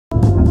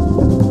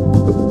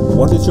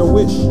What is your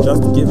wish?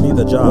 Just give me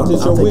the job. What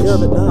is your wish? I'll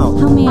take care of it now.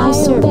 How may I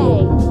serve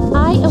you?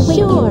 I await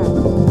Sure. you.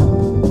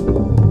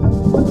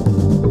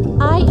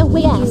 I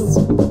await you.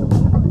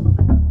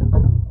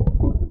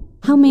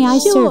 How may I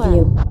serve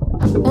you?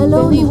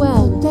 Very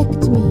well.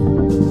 Protect me.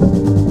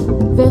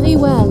 Very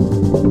well.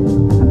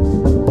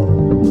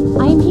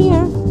 I am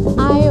here.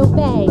 I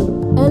obey.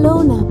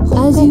 Elona,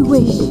 as you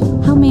wish.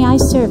 How may I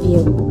serve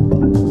you?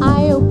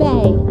 I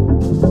obey.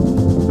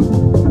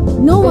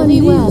 No one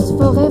lives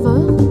forever.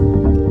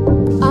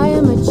 I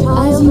am a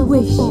child as you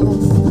wish.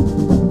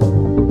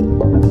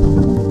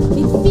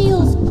 It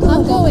feels good.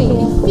 I'm going.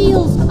 It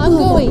feels good. I'm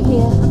going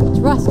here.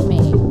 Trust me.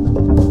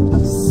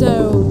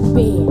 So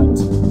be it.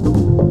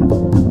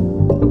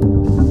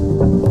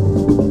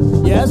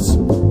 Yes?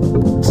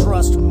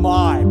 Trust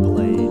my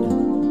blade.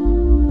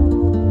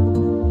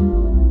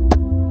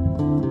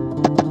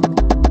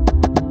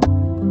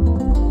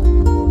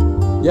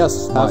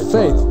 Yes, have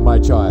faith, my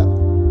child.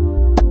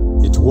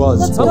 It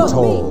was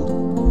foretold.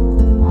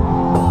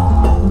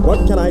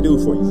 What can I do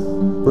for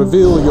you?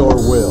 Reveal your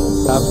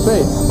will. Have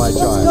faith, my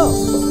child.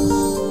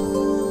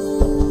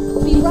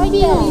 Be right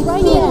here. Be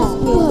right here.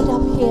 Good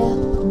up here.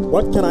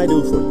 What can I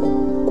do for you?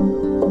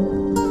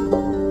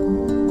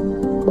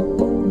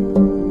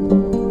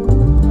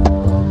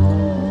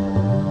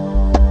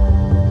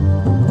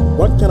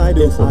 What can I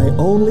do if I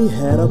only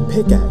had a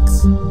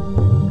pickaxe?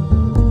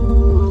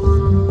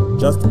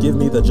 Just give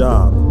me the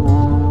job.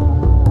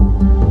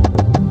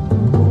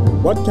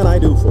 What can I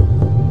do for you?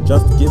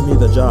 Just give me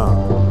the job.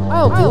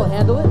 I'll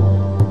handle it.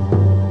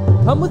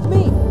 Come with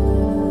me.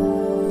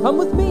 Come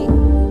with me.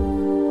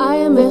 I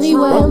am very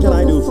well. What can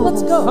I do for you?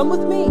 Let's go. Come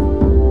with me.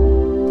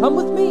 Come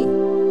with me.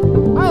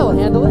 I'll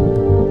handle it.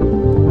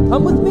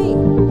 Come with me.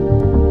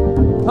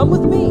 Come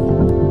with me.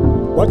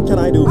 What can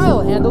I do for you?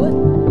 I'll handle it.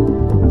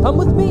 Come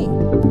with me.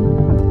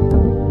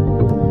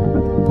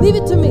 Leave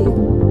it to me.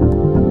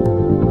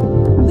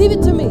 Leave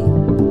it to me.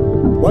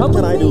 What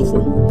can I do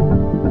for you?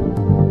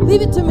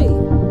 Leave it to me.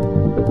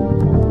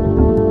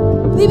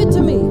 Leave it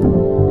to me.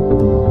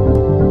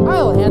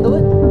 I'll handle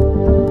it.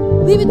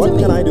 Leave it to me. What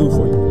can I do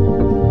for you?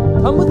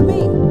 Come with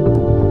me.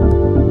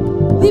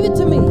 Leave it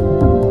to me.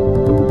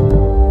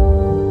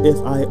 If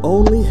I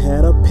only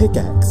had a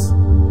pickaxe.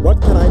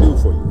 What can I do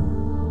for you?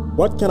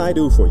 What can I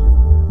do for you?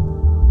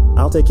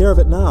 I'll take care of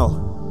it now.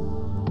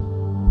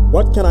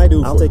 What can I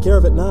do for you? I'll take care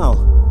of it now.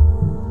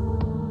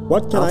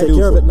 What can I do for you? I'll take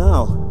care of it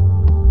now.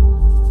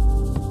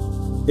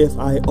 If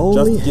I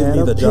only had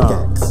a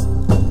pickaxe.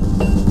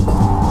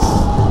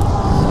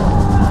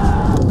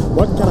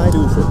 What can I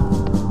do for you?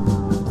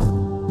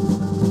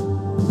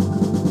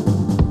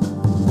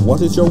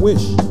 What is your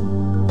wish?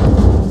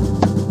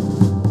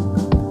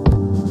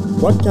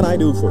 What can I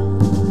do for you?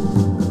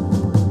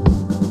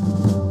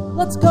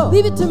 Let's go.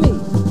 Leave it to me.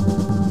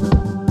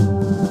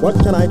 What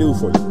can I do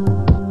for you?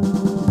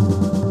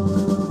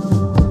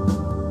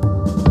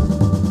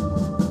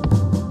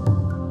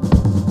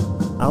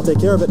 I'll take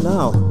care of it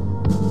now.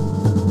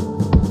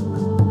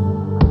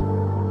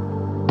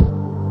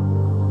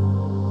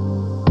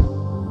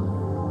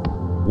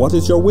 What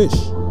is your wish?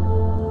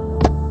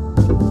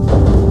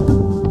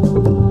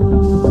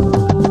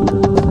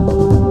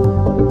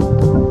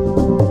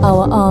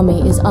 Our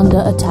army is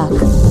under attack.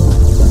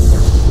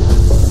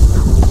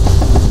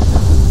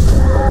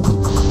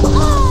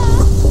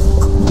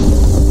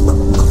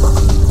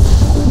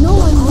 No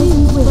one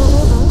lives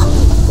forever.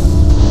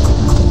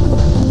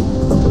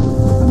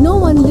 No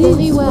one lives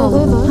very well.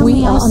 Forever.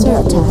 We are under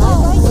attack.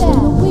 Right there.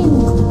 In the wind.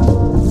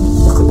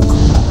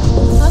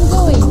 I'm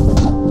going.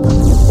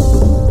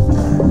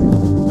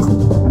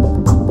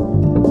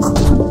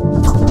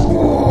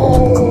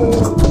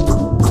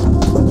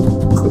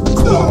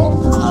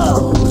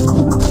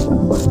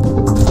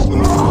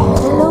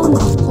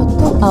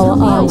 Our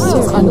army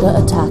is under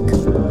attack.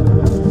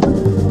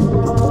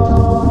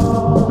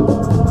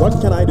 What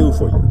can I do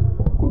for you?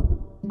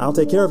 I'll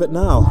take care of it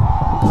now.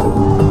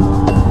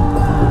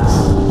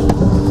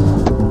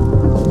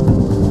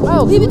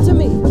 Leave it to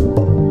me.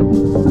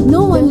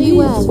 No one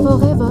lives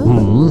forever.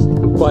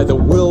 By the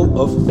will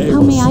of Amos.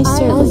 How may I I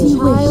serve am a you?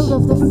 child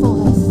of the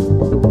forest.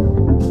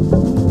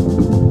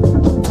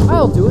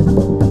 I'll do it.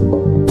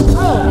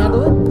 I'll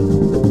handle it.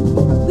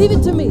 Leave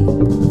it to me.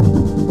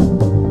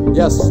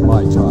 Yes,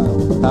 my child.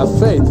 Have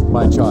faith,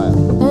 my child.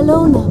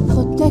 Elona,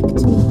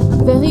 protect me.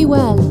 Very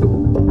well.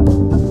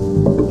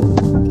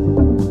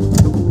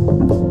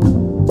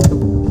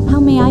 How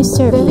may I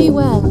serve Very you?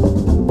 well.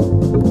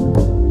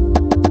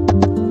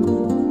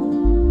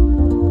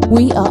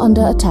 We are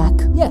under attack.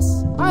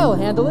 Yes, I'll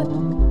handle it.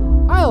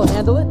 I'll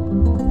handle it.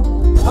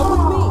 Come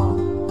with me.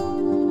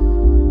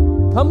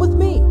 Come with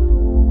me.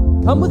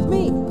 Come with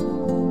me.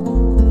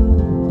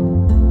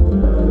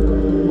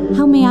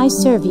 How may I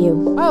serve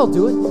you? I'll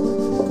do it.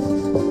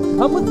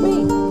 Come with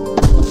me.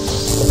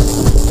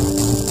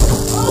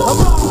 Come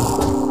with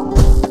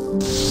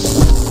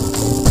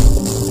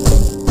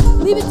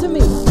me. Leave it to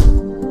me.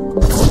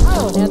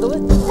 I'll handle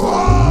it.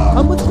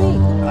 Come with me.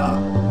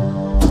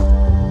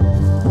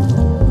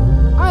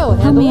 I'll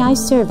handle How may I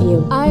serve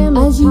you? I am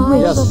As a you child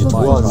wish. Yes, of it the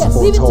was Yes,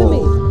 leave it to me.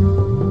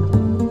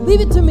 foretold. Leave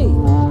it to me.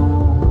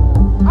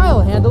 I'll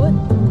handle it.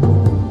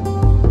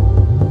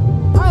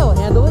 I'll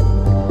handle it.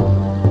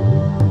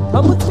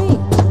 Come with me.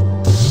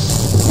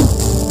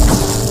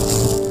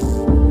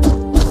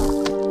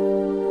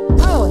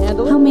 I'll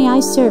handle How it. may I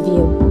serve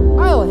you?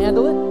 I'll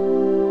handle it.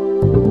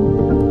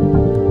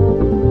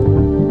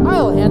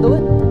 I'll handle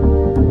it.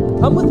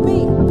 Come with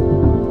me.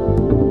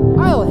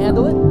 I'll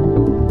handle it.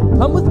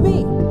 Come with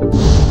me.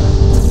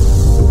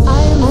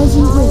 I am As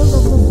you wish.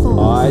 of the forest.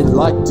 I'd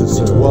like to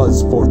serve. It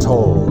was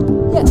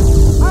foretold.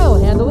 Yes, I'll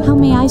handle it. How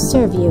may I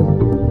serve you?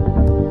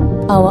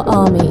 Our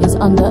army is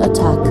under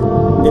attack.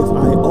 If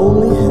I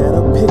only had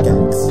a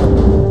pickaxe.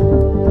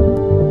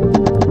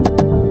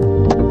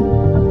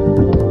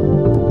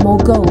 More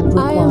gold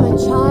I am a required.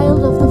 child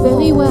of the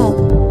Very well.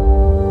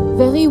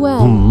 Very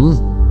well.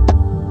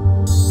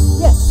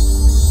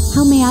 Yes,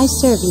 How may I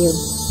serve you?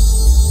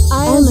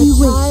 I am As a you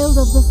wish. child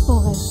of the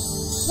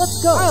forest.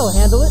 let's go. I'll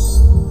handle it.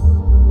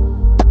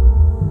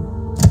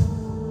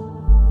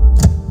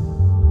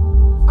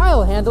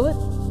 I'll handle it.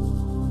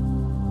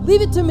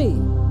 Leave it to me.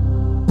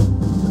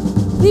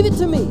 Leave it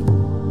to me.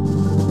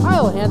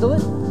 I'll handle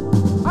it.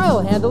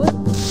 I'll handle it.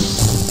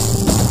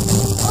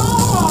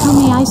 How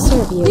may I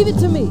serve you? Leave it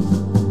to me.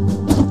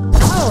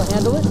 I'll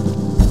handle it.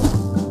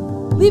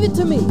 Leave it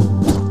to me.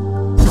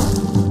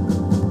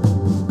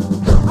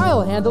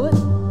 I'll handle it.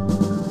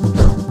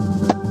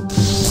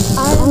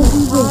 I am a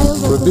child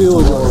of the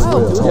Reveal your I'll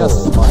will. do it. Yes,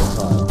 my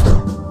child.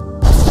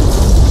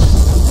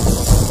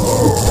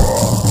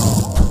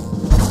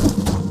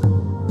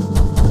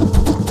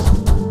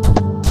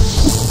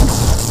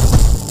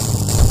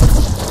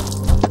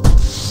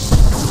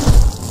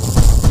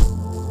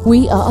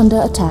 We are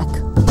under attack.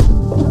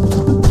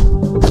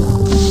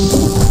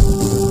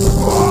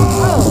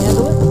 I'll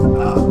handle it.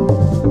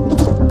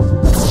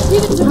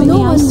 Leave it to How me.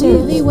 may I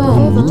serve you? It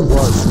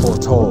was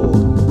foretold.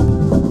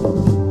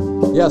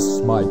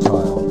 Yes, my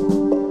child.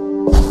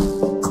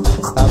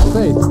 Have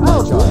faith, my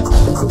I'll do it. child.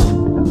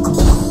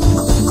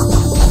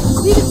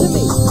 Leave it to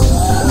me.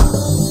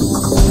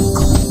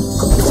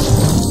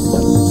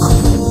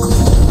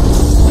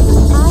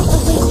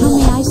 How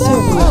may I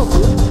serve you? I'll do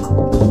it.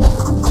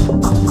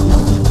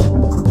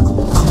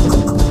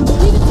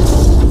 Leave it to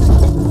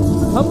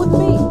me. Come with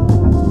me.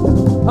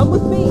 Come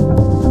with me.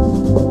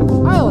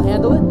 I'll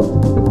handle it.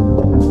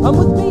 Come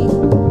with me.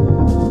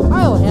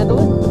 I'll handle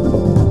it.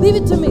 Leave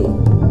it to me.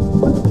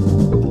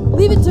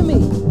 Leave it to me.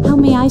 How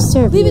may I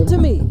serve Leave you? it to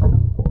me.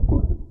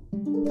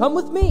 Come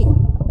with me.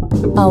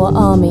 Our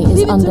army is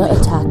Leave it to under me.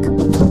 attack.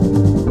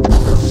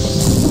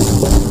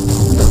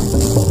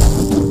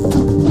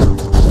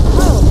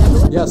 I'll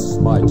handle it. Yes,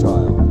 my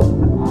child.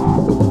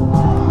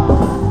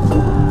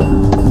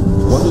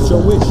 What is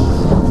your wish?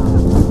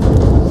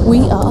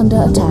 We are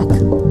under attack.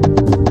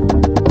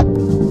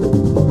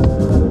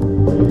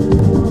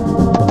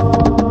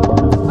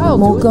 I'll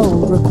More do it.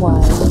 gold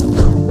required.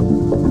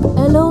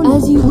 Alone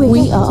as you wish.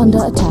 We are under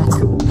attack.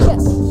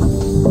 Yes.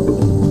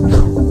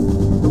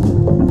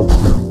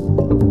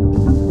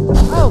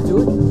 I'll do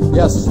it.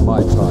 Yes,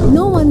 my child.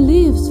 No one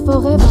lives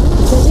forever.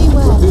 Very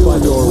well.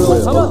 Reveal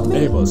your Come will, with me.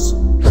 Amos.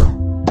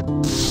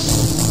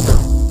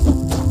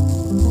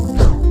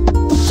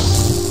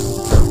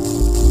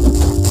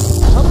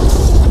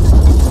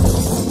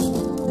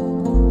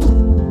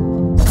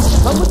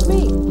 Come with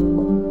me.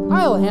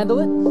 I'll handle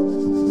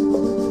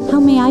it. How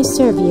may I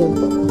serve you?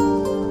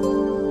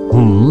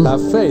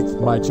 Have faith,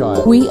 my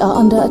child. We are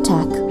under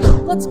attack.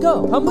 Let's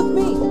go. Come with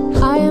me.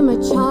 I am a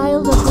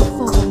child of the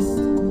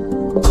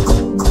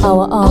forest.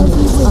 Our army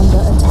is under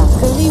attack.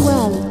 Very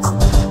well.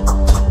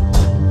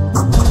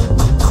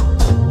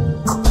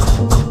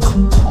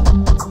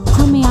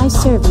 How may I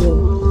serve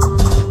you?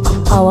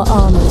 Our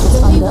army is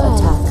Very under well.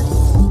 attack.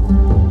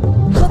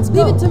 Let's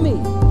go. Leave it to me.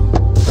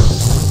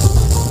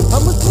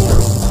 Come with me.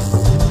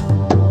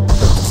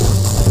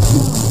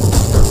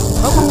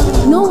 Come with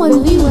me. No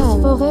one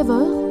lives forever.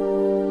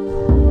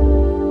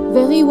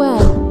 Very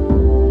well.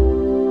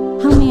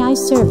 How may I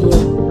serve you?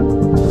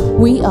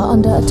 We are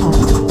under attack.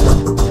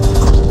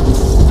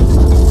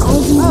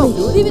 As you I'll wish.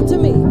 do it. Leave it to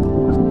me.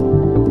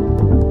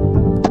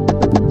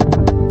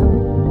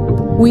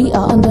 We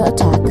are under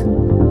attack.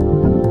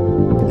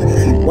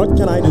 What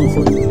can I do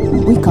for you?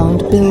 We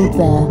can't build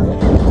there.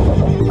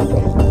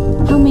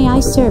 How may I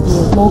serve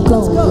you? More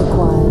gold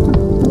required.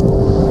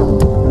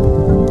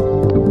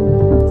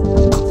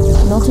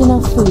 Not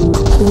enough food.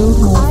 Build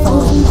more I am a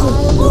farms.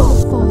 child of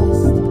the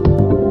forest.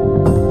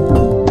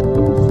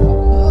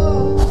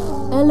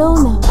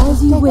 Alona,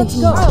 as you wish.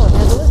 Let's go. I'll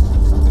handle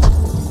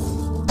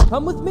it.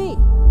 Come with me.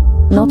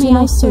 Not may I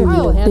enough serve food.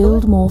 you? I'll handle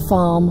Build it. more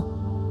farm.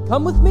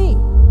 Come with me.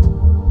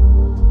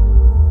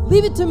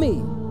 Leave it to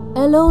me.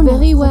 Alona,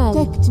 very well.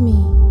 Protect me.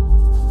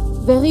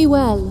 Very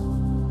well.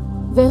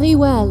 Very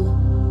well.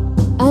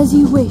 As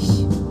you wish.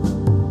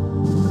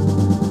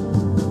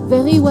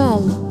 Very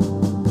well.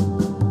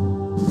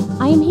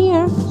 I am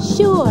here.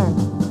 Sure.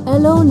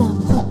 Alona,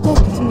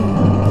 protect me.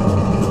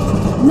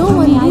 No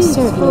one lives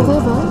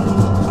forever.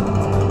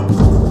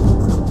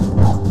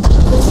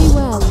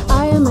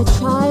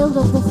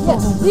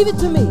 Leave it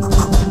to me.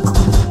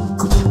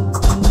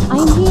 I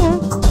am here.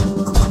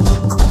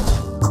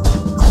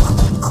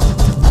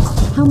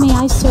 How may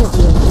I serve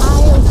you?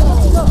 I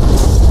obey.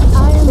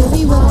 I am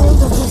very well.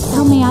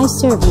 How may I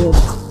serve you?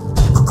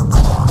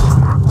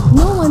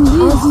 No one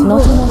leaves you.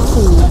 Not enough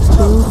food to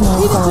build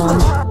my farm.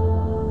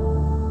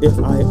 If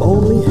I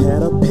only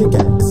had a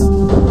pickaxe.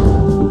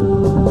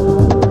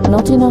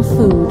 Not enough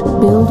food,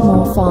 build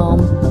more farm.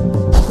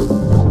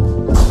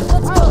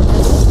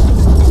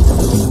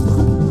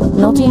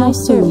 Not May I enough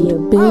serve food,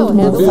 you? build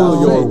more Fulfill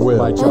farm. your will,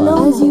 my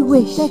child. As you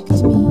wish.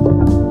 Protect me.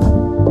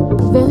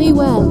 Very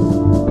well.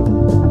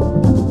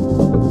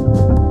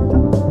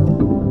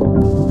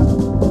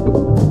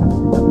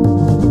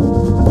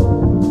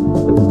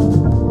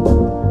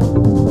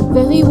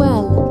 Very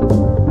well.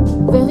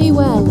 Very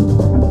well.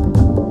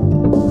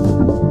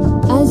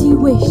 As you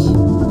wish.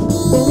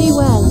 Very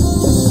well.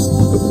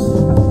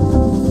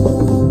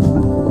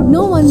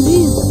 No one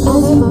lives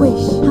as you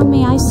wish. How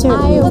may I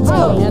serve you? Let's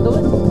go. Handle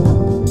it.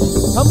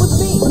 Come with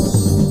me.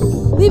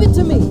 Leave it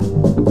to me.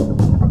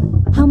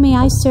 How may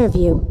I serve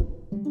you?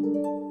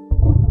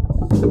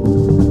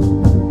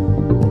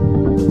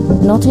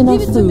 Not enough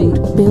Leave it to me.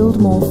 food,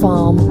 build more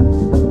farm.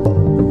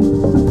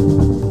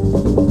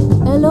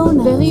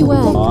 Alone. Very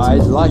well.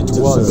 I'd like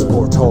to was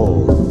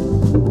foretold.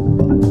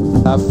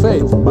 Have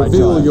faith, my child.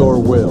 Fulfill your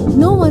will.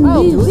 No one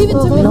Oh, lives leave it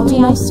to me. forever. Not May I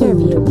enough serve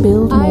food, you?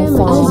 build I more am as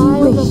farm.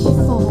 you wish.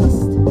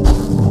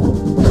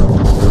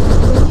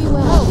 Very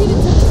well. Leave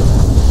it to me.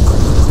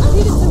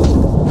 Leave it to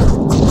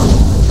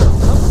me.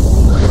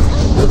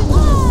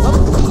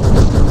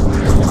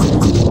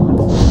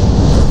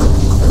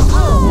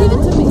 Leave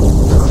it to me.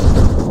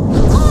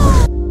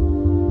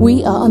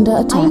 We are under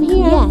attack. I'm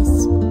here. Yes.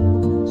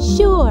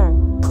 Sure.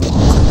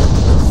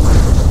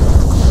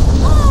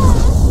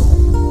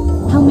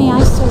 How may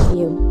I serve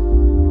you?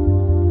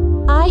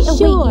 I await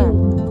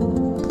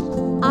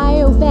you.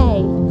 I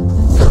obey.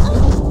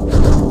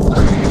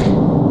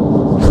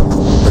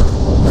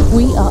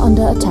 We are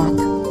under attack.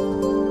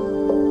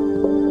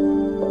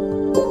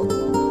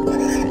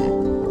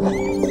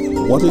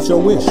 What is your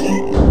wish?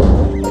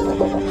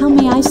 How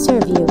may I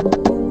serve you?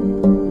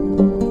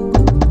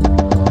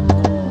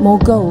 More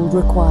gold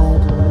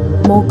required.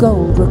 More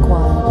gold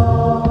required.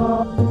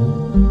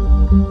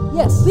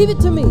 Yes, leave it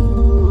to me.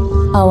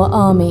 Our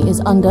army is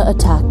under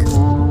attack.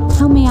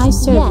 How may I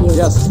serve you?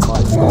 Yes,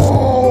 my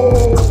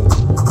child.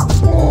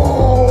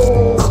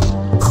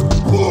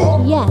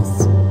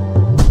 Yes.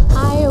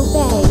 I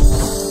obey.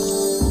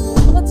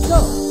 Let's go.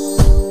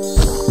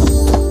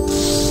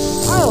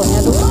 I'll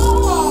handle it.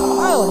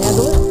 I'll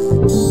handle it.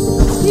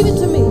 Leave it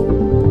to me.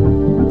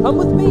 Come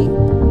with me.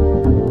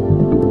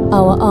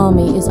 Our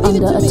army is Leave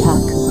it under to me.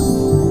 attack.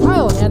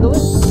 I'll handle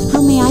it.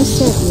 How may I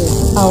serve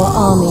you? Our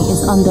army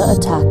is under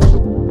attack.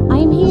 I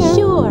am here.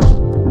 Sure.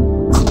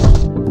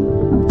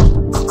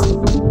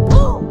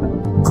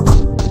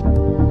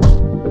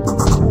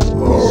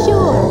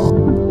 Sure.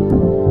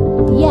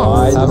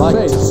 Yes. I'd like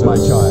faith, my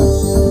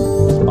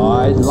child.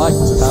 I'd like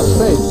to have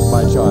faith,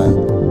 my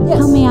child. Yes.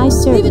 How may I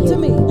serve Leave it you? to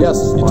me. Yes,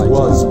 it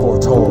was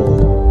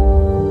foretold.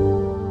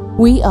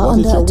 We are What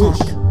is under your attack.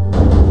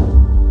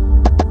 wish?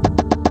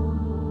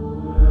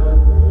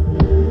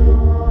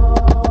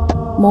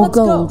 More Let's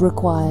go. gold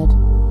required.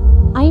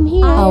 I am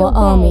here. Our I obey.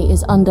 army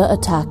is under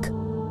attack.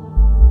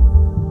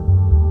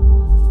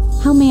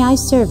 How may I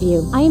serve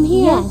you? I am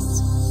here.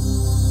 Yes.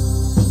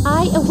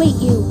 I await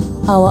you.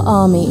 Our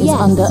army is Yes.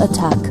 under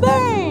attack.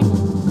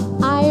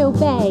 Burn! I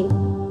obey.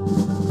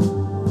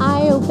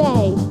 I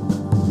obey.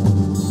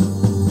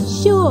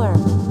 Sure.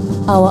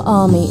 Our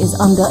army is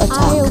under I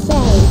attack.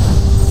 obey.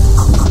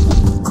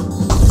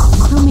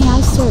 How may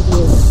I serve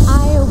you?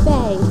 I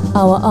obey.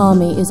 Our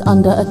army is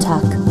under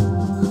attack.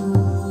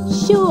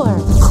 Sure.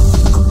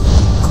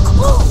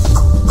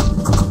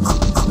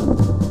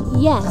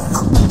 Yes.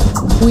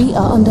 We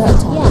are under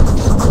attack.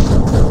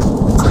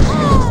 Yes.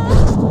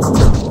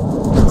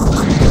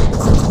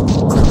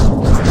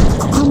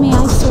 How may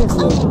I serve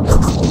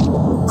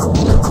you?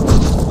 Yes.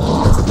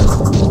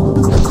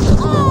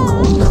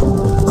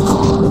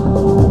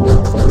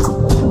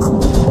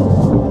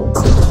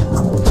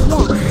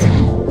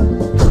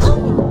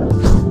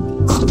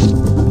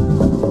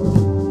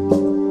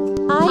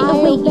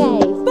 I obey.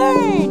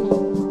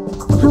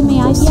 Burn! How may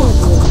I serve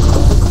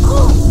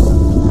you?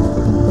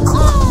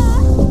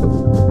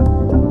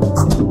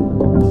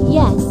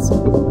 Yes.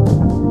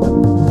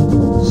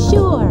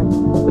 Sure.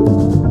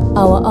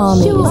 Our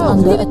army Sure. is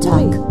under Leave it to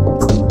attack. me.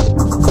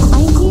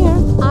 I'm here.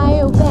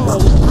 I obey.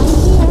 I'm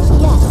here.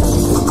 Yes.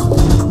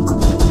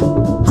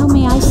 How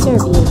may I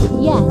serve you?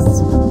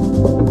 Yes.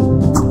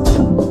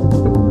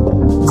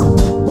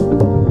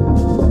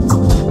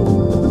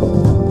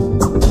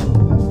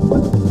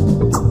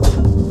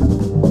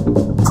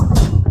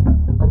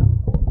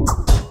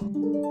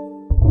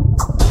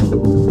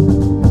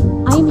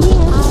 I'm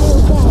here. I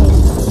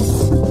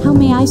obey. How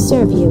may I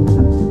serve you?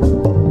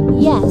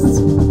 Yes.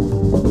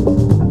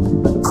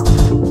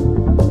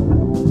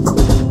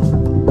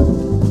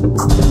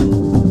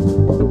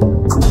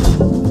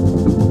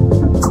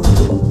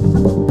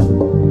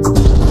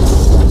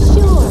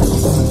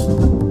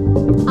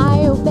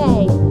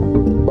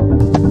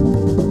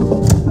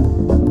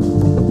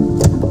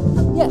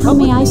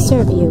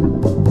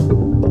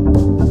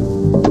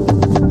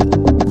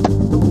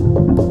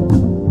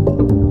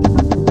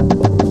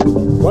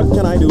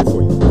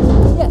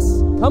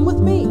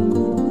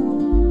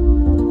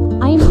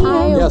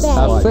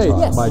 faith,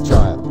 Yes. my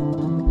child.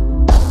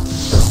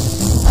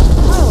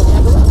 I'll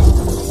handle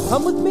it.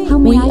 Come with me. How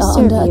may We I are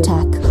serve under you?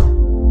 attack.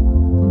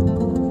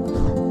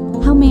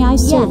 How may I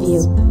serve Yes.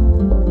 you?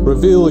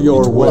 Reveal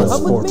your Come worth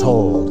with me.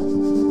 foretold.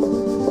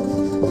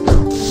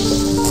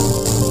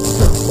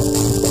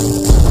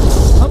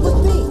 Come with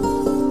me.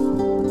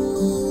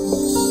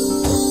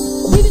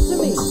 Leave it to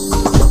me.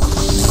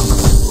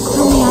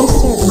 How may I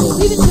serve you?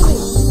 Leave it to me.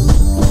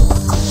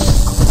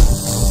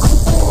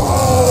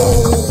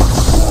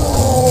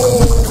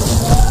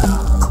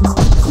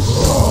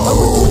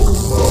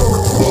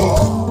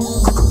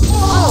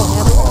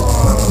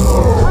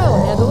 I'll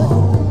handle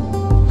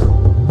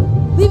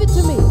it. Leave it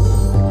to me.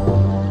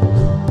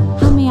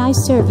 How may I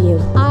serve you?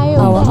 I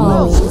Our obey.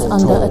 army is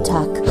under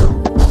attack.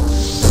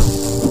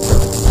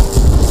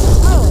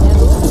 I'll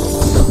handle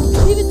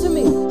it. Leave it to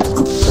me.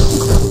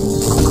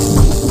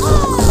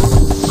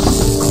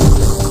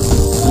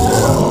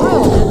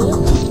 I'll handle it.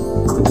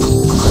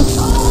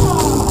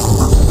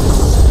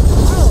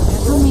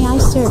 How may I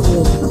serve you?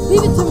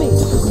 Leave it to me.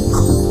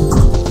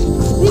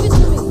 Leave it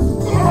to me.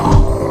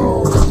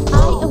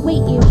 I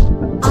await you.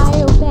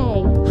 I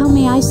obey. How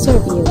may I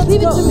serve you?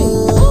 Leave it to me.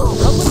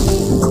 Come with me.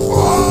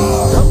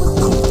 Come with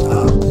me.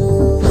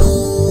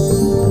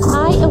 I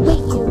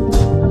await you.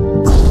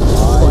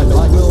 By the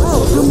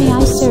will How may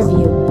I serve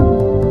you?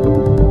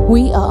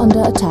 We are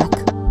under attack.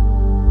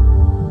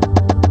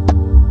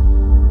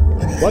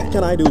 What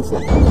can I do for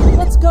you?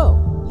 Let's go.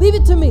 Leave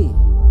it to me.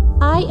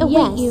 I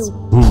await Yes. you.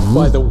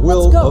 by the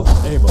will Let's go.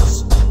 of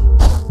Amos.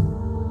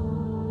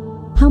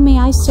 How may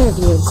I serve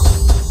you?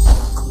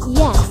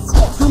 Yes.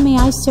 How may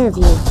I serve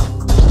you?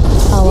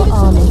 Our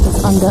army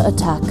is under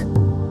attack.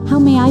 How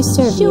may I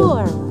serve you?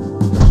 Sure.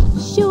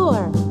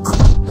 Sure.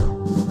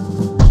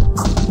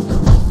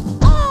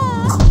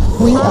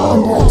 We are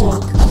under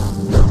attack.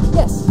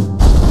 Yes.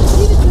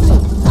 Leave it to me.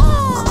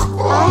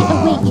 I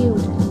await you.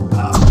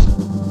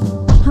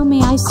 How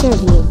may I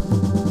serve you?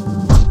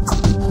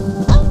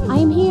 I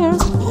am here.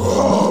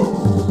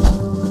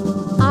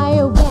 I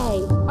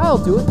obey. I'll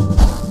do it.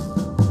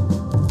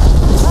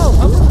 Oh,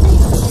 come with me.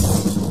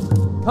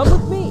 Come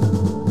with me.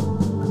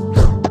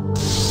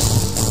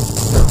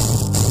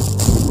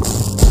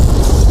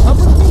 Come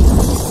with me.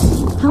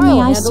 How may I'll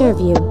I handle serve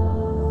it. you?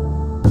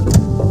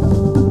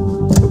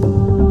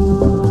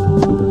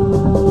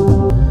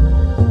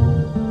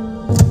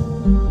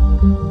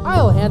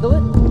 I'll handle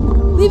it.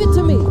 Leave it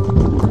to me.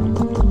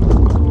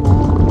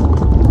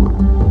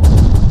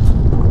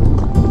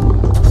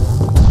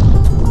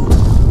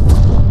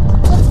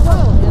 Let's go.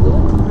 I'll handle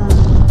it.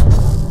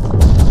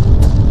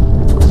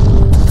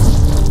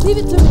 Leave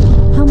it to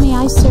me. How may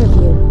I serve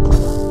you?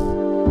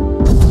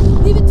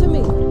 Leave it to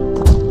me.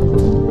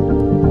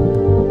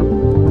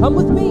 Come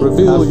with me.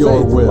 Reveal Have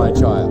your faith, will, my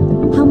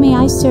child. How may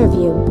I serve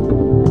you?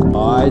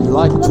 I'd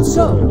like to Let's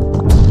serve. go.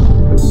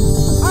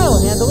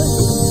 I'll handle it.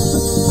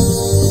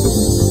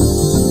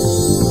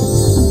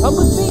 Come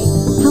with me.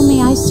 How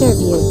may I serve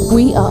you?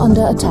 We are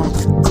under attack.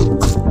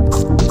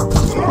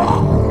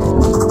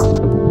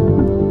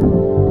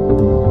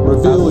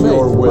 Reveal Have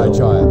your faith, will, my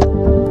child.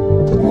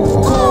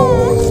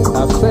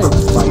 Have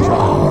faith, my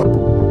child.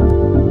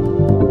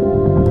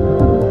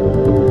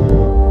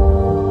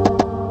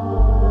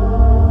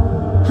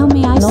 How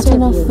may I Not serve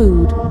enough you?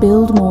 food.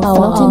 Build more.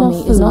 Our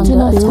army is not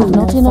enough food.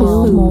 Not enough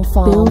food. More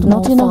farm. Build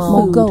not enough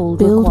more gold.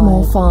 Build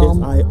more If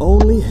farm. I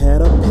only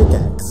had a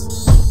pickaxe.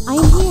 I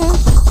am here.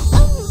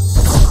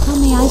 How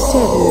may I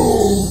serve you?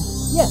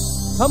 Yes,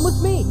 come with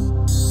me.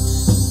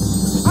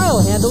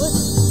 I'll handle it.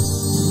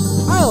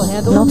 I'll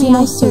handle Not it. may I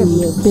enough serve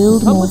food. you?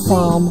 Build Come more with me.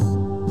 farm.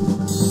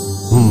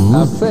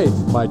 Have faith,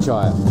 my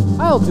child.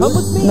 I'll do it.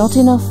 With me. Not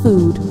enough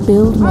food.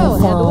 Build I'll more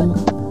handle farm.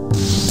 it.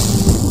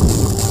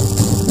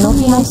 Not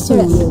may I enough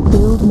serve food. you?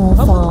 Build more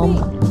Come farm.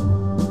 with me.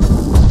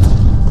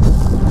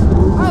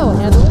 I'll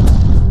handle it.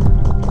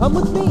 Come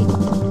with me.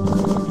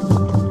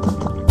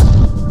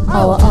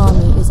 Our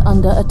army is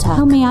under attack.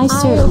 How may I I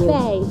serve you?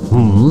 obey.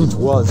 It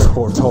was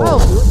foretold. I'll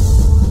do it.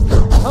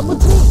 Come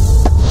with me.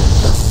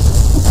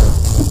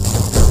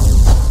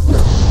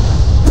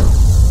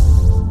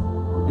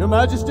 Your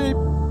Majesty,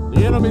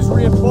 the enemy's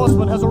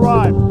reinforcement has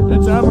arrived.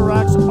 It's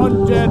Amarak's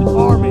undead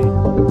army.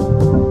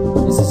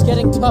 This is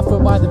getting tougher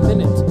by the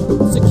minute.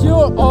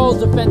 Secure all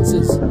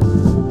defenses.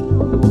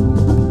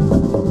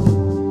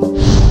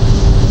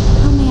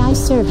 How may I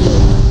serve you?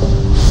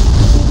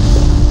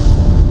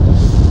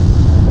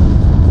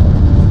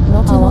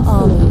 Not our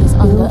army is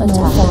under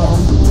attack.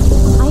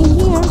 I am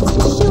here.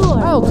 Sure.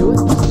 I'll do it.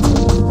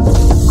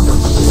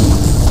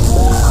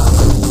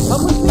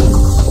 Come with me.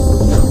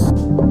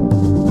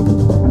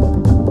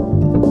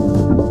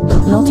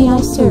 Not may I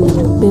enough serve food.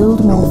 you?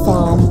 Build more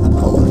farm. The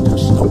power to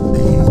stop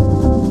me.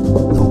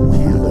 The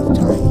wheel of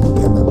time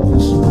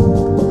gathers.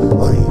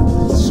 I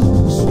will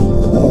soon see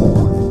all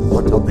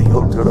but of the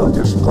altar of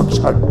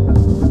destruction.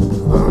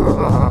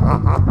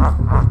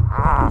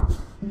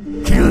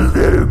 Kill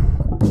them.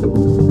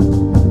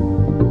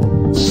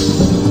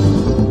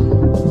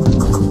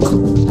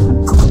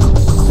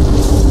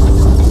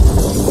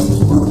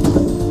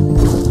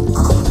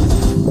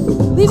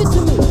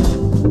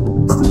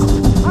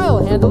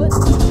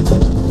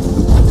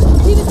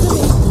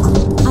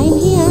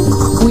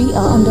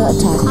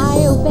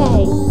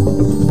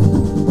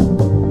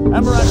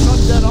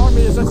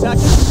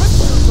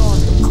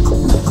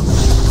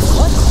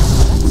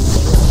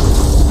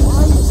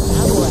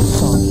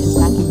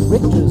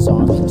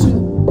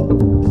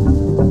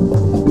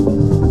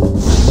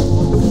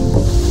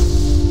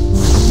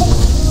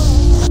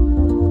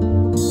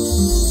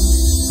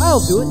 I'll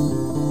do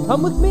it.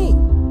 Come with me.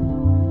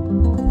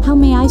 How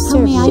may I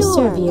serve you?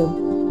 Serve you?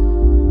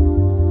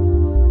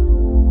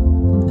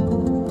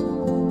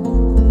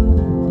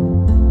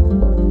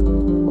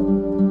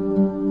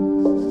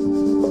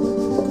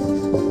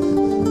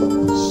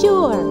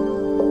 Sure.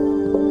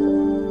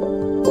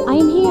 I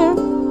am here.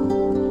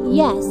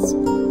 Yes.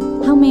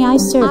 How may I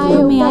serve you?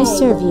 How may I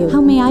serve you?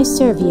 How may I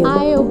serve you?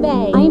 I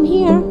obey. I am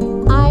here.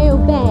 I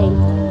obey.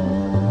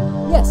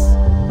 Yes.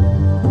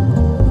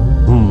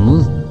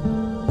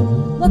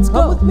 Let's go.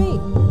 Come with me.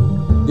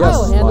 Yes,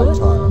 I'll handle my it.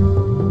 child.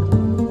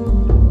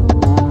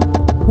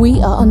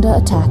 We are under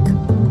attack.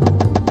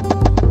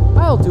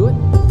 I'll do it.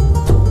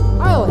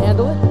 I'll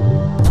handle it.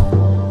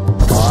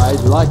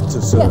 I'd like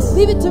to serve. Yes,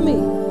 leave it to me.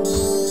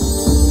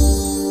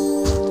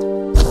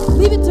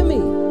 Leave it to me.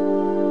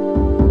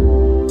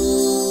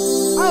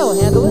 I'll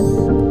handle it.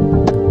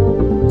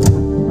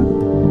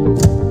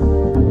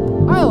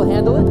 I'll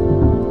handle it.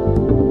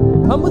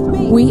 Come with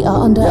me. We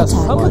are under Yes,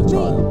 attack. Come my with me.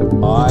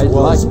 child. I'd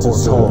like to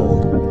serve.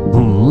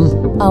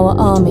 Our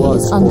army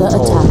was is under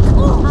foretold. attack.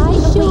 I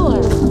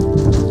sure.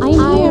 I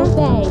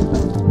obey.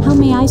 How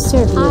may I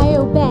serve you? I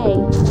obey.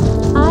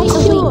 I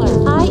sure.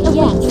 I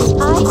yes.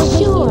 I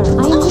sure.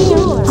 I am here.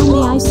 How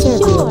may I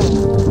serve you?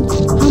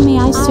 How may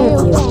I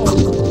serve you?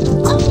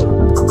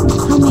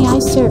 How may I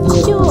serve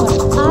you? Sure.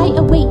 I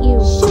await you.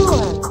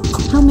 Sure.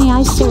 How may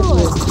I serve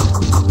you?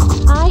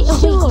 I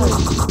await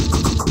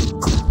you.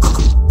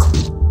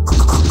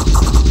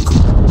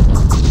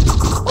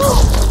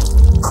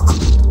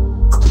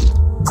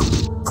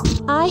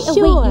 I await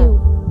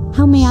you.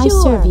 How may I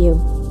serve you?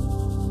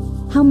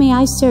 How may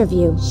I serve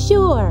you?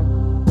 Sure.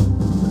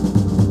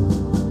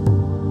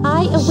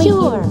 I await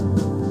you.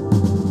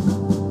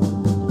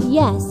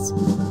 Yes.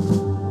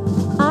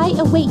 I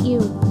await you.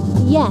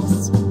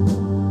 Yes.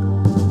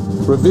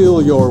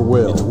 Reveal your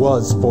will. It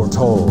was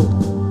foretold.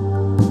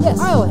 Yes,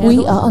 I'll handle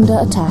We it. are under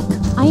attack.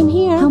 I am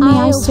here. How may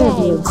I serve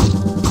you?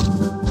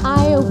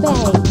 I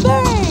obey.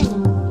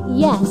 Burn!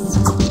 Yes.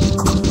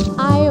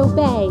 I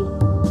obey.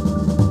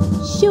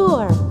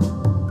 Sure.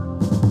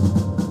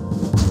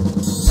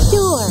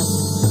 Sure.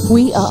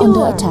 We are under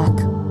Sure. attack.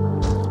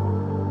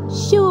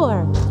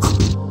 Sure.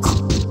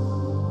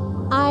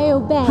 I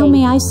obey. How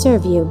may I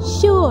serve you?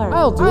 Sure.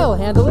 I'll do it. I'll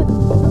handle it.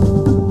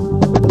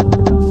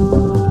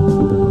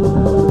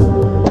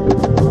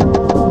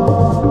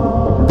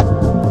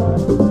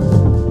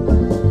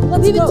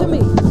 Leave it to me.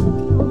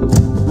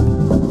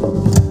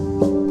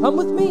 Come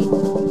with me.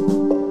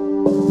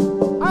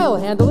 I'll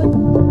handle it.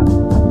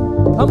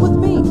 Come with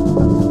me.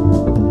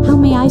 How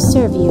may I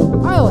serve you?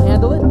 I'll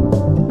handle it.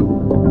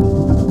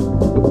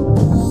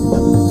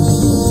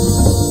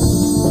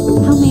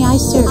 How may I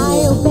serve you?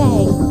 I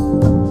obey.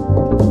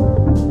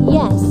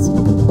 Yes.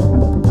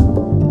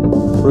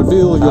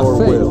 Reveal your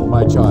Have faith, will.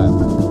 my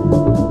child.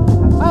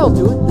 I'll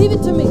do it. Leave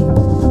it to me.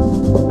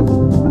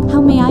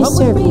 How may I Come with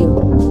serve me. you?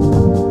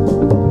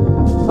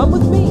 Come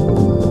with me.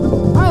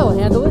 I'll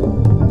handle it.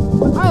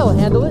 I'll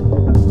handle it.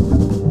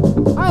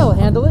 I'll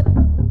handle it.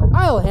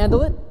 I'll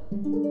handle it.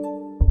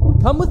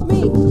 Come with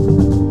me.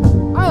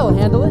 I'll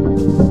handle it.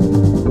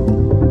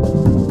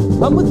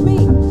 Come with me.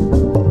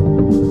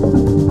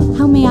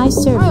 How may I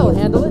serve I'll you?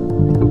 handle it.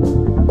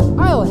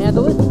 I'll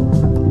handle it.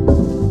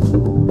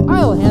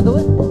 I'll handle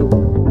it.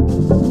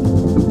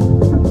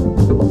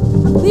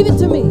 Leave it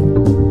to me.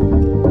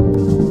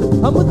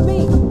 Come with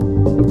me.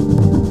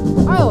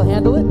 I'll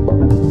handle it.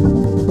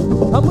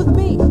 Come with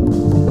me.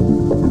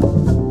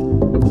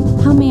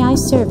 How may I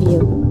serve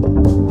you?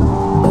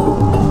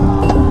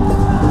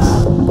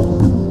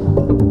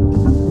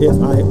 If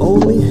I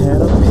only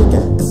had a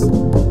pickaxe.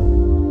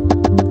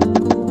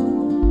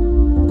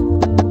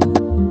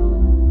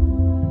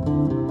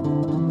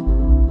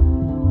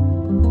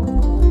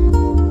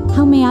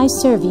 How may I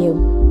serve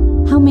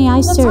you? How may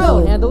I serve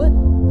I'll you? handle it.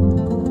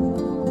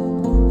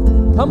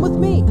 Come with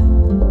me.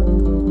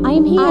 I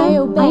am here. I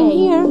obey. I am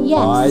here. Yes.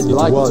 I'd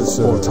like to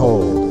serve.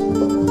 Foretold.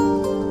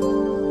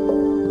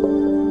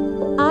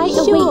 I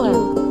await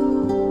you.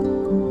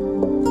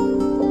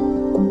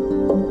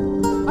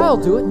 I'll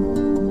do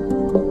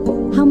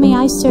it. How may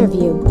I serve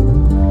you?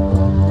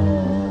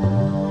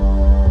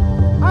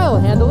 I'll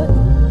handle it.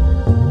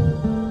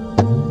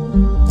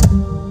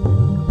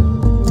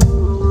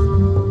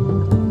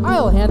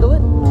 I'll handle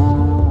it.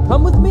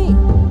 Come with me.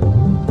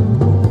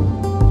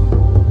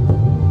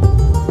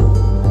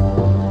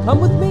 Come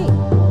with me.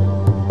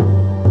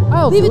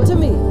 I'll leave it to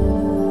me.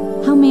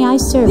 How may I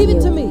serve Leave you?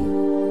 it to me.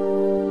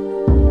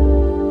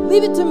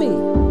 Leave it to me.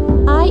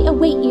 I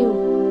await you.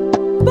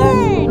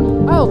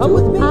 Burn! I'll come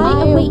with me.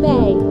 I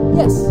obey.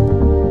 Yes.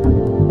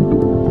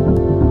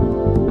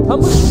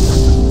 Come with me.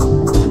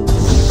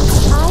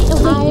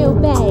 I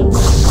obey.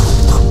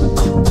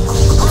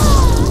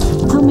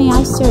 How may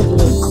I serve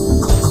you?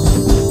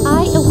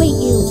 I await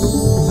you.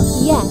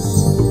 Yes.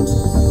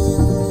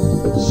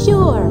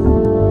 Sure.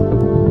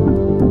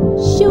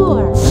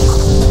 Sure.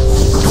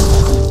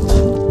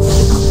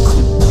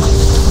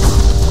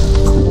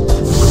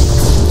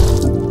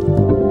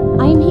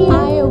 I am here.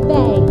 I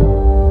obey.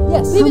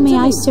 Yes. How may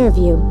I serve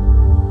you?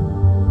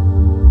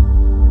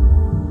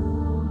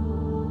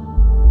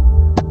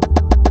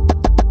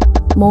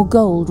 More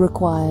gold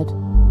required.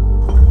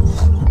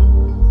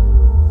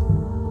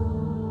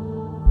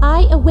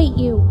 I await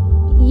you.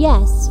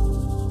 Yes.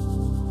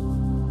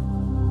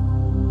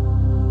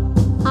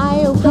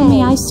 I obey. How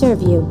may I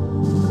serve you?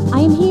 I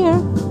am here.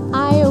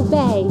 I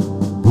obey.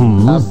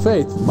 Have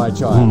faith, my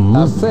child.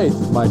 Have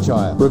faith, my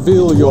child.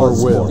 Reveal your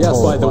will.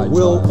 Yes, by the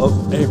will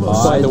of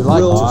Amos. By the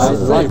will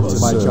of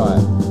Amos, my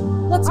child.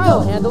 Let's go.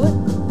 I'll handle it.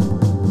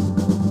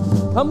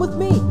 Come with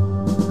me.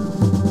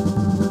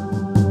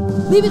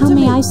 Leave it How to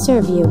me. may I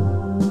serve you?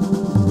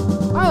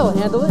 I'll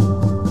handle it.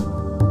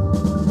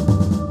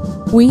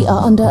 We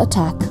are under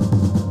attack.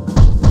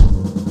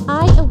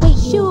 I await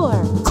you.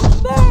 Sure.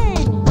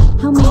 Burn!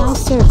 How may I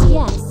serve you?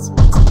 Yes.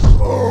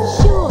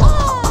 Sure.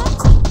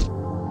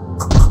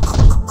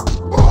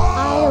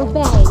 I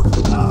obey.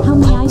 How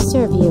may I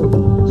serve you?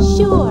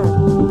 Sure.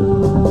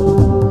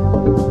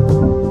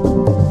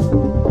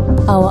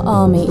 Our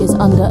army is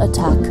under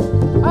attack.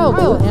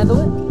 I'll handle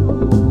it.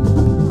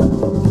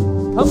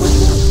 Come with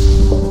me.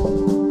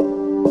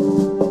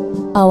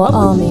 Our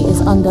army is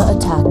under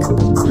attack.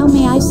 How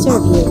may I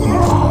serve you?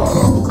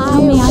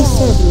 How may I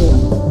serve you?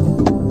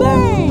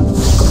 Burn!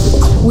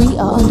 We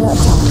are under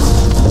attack.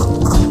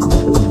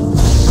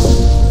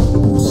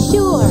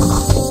 Sure.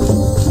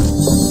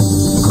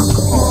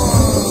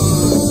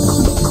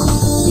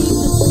 See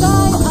the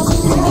sky up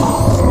to me.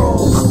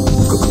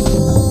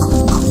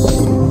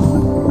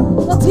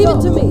 Let's leave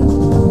it to me.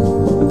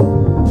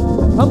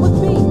 Come with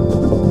me.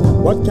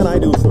 What can I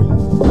do for you?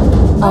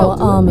 Our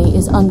army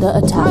is under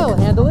I'll attack.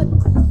 handle it.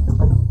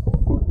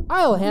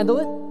 I'll handle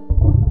it.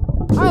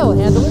 I'll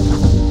handle it.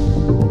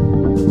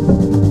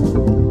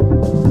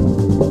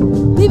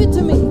 Leave it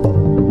to me.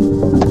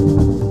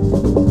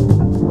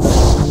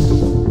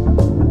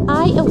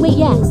 I await.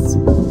 Yes.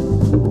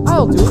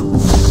 I'll do it.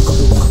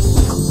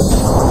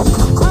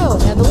 I'll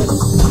handle it.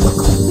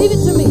 Leave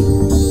it to me.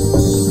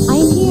 I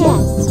am here.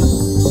 Yes.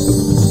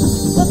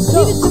 Let's go.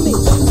 Leave it to me.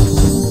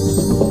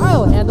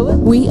 I'll handle it.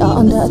 We are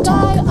under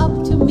Sky attack.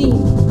 up to me.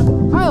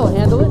 I'll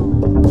handle it.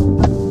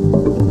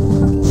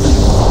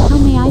 How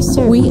may I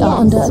serve you? We are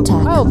under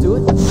attack. I'll do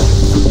it.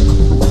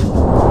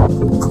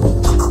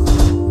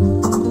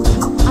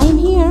 I am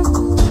here.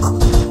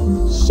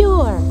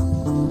 Sure.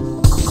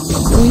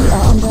 We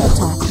are under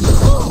attack.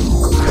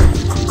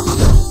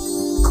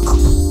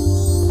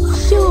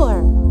 Sure.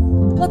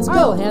 Let's go.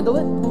 I'll handle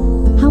it.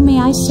 How may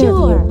I serve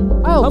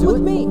you? I'll Come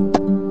with me.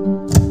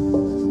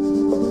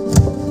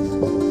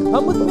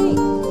 Come with me.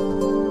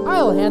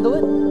 I'll handle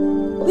it.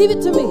 Leave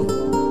it to me.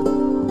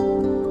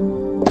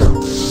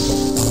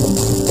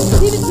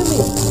 Leave it to me.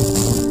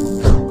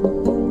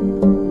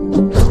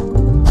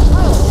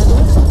 I'll handle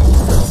it.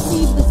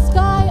 Leave the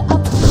sky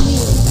up to me.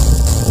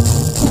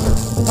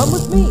 Come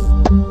with me.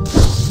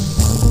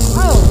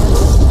 I'll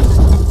handle it.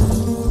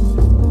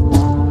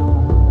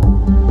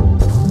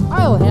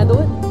 I'll handle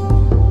it.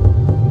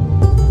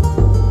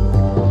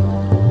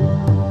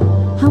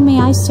 How may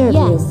I serve you?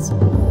 Yes.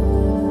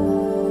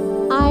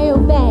 I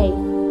obey.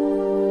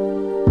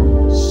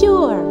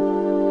 Sure.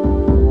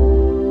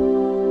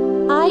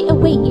 I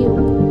await you.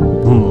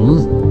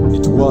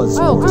 It was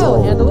I'll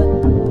foretold. handle it.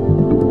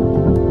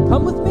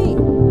 Come with me.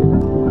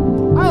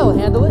 I'll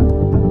handle it.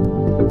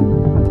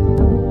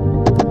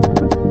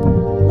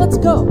 Let's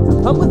go.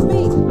 Come with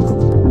me.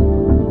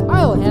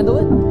 I'll handle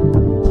it.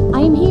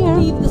 I am here.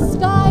 Leave the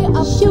sky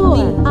up to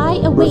me. I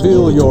await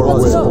Reveal you. your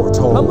Let's will go.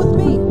 foretold. Come with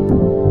me.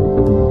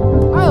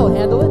 I'll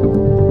handle it.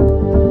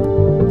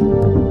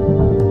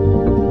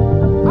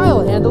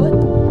 I'll handle it.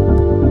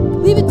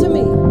 Leave it to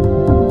me.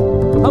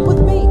 Come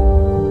with me.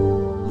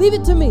 Leave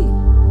it to me.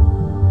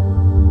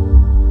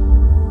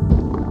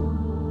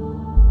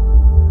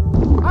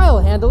 I'll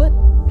handle it.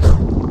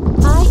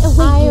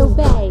 I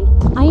obey.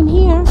 I am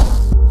here.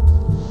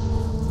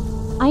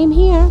 I am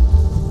here.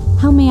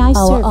 How may I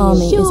Our serve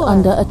army you? is Sure.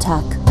 under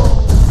attack.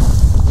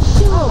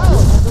 I'll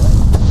handle it.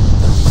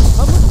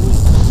 Come with me.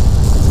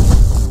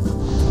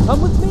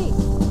 Come with me.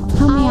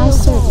 How may I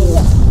serve you?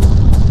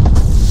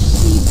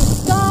 Leave the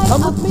sky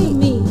Come up with to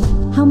me.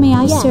 How may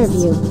I serve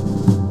you?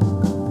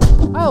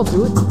 I'll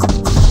do it.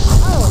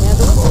 I'll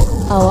handle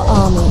it. Our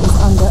army is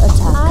under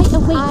attack. I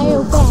await you. I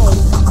obey.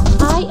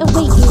 I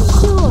await you.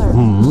 Sure.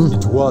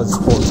 It was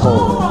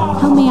foretold.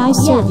 How may I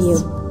serve you?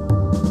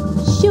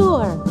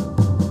 Sure.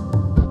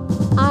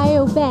 I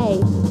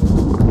obey.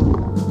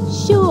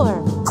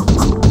 Sure.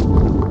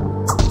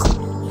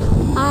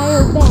 I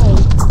obey.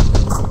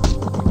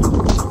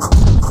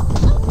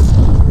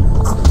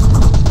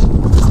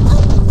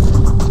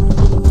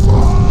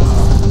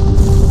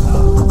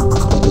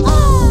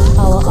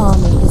 Our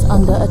army is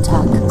under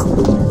attack.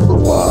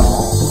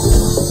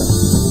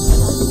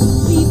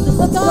 Leave the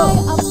sky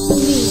up to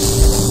me.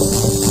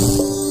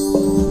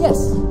 Yes,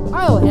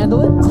 I'll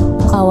handle it.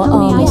 Our How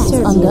may army I is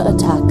serve under you?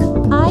 attack.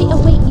 I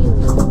await you.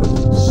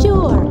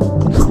 Sure.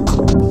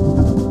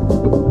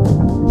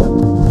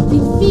 The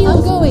field.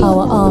 I'm going.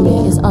 Our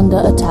army is under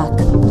attack. It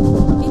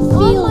feels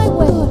on my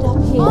way. Good up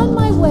here. On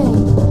my way.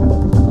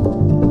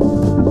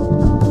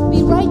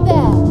 Be right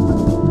there.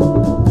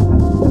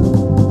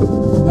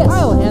 Yes,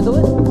 I'll handle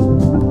it.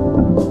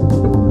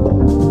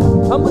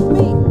 with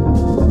me.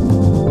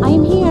 I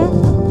am here.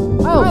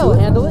 I'll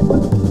handle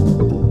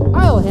it.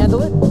 I'll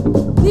handle it.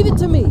 Leave it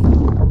to me.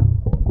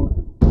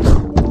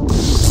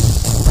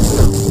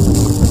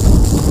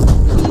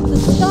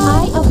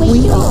 I await We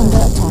you. are under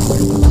attack.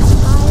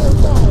 I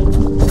obey.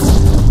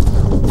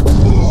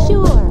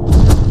 Sure.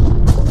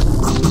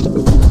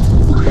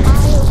 I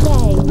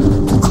obey.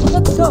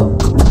 Let's go.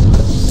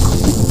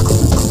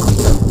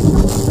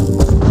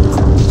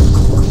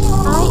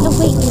 I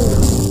await you.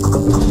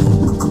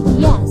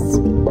 Yes.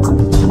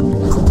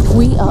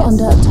 We are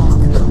under attack.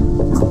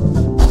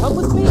 Come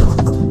with me.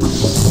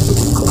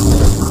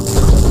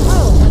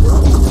 I'll handle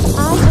it. I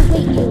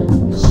await you.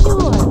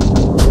 Sure.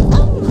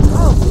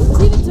 I'll do it.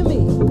 Leave it to me.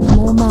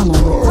 More mana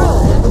I'll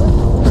required. handle it.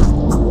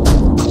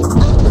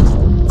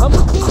 Come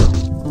with me.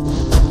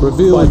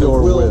 Reveal By the your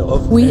will will.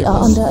 of We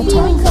are under Be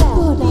attack. right there.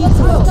 Be I'll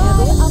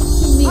handle it. up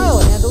to me. I'll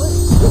handle it.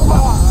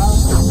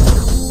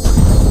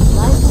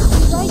 Like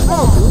right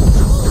I'll there. do it.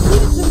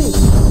 Leave it to me.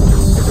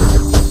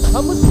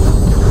 Come with me.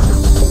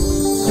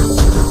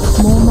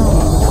 More mana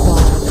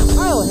required.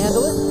 I'll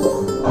handle it.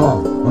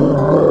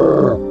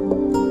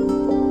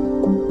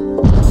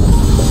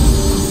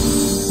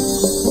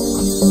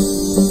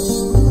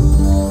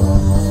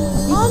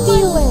 On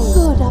my way.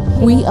 Good up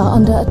here. We are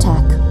under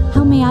attack.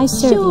 How may I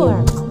serve Sure.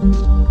 you?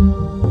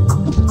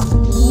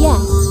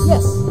 Yes.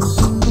 Yes.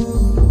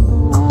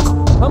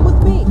 Come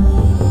with me.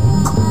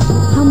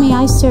 How may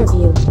I serve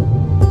you?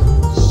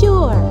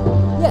 Sure.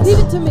 Yes. Leave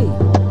it to me.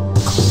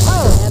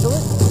 I'll handle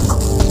it.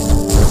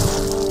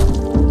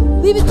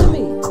 Leave it to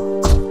me.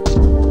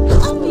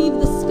 Leave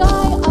the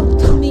sky up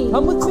to me.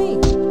 Come with me.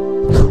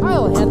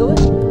 I'll handle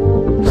it.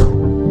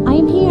 I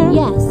am here.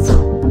 Yes.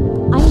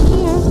 I am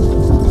here.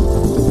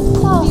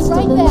 Be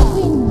right there.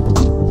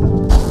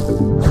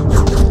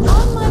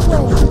 On my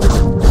way.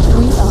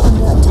 We are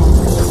under attack.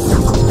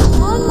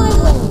 On my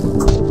way.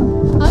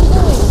 I'm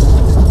going.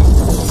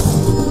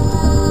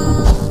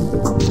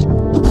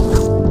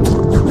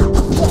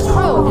 Yes.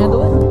 I'll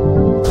handle it.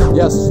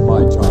 Yes, my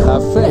child.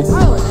 Have faith, Yes, my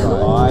I'll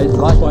child. I'd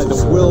like by to the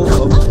serve. will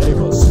of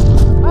Amos.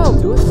 I'll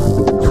do it.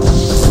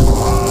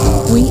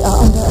 We are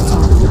under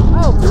attack.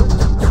 I'll do it.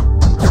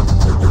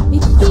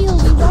 It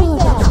feels right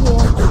there.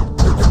 Here.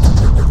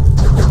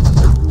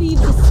 Leave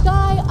the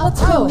sky up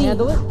to I'll me.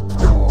 handle it.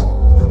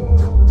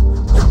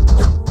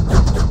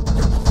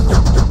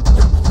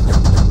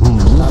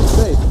 Have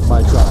faith,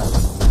 my child.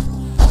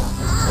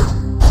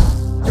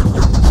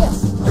 Yes.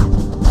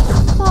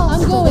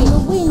 I'm going. The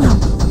wind.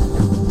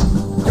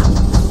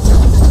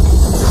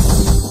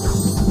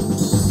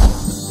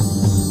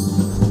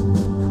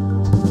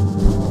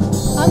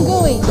 I'm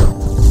going.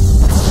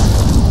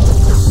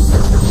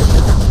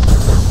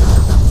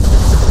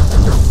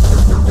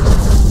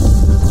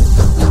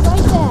 Be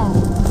right there.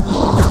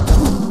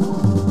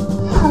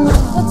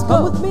 Let's Come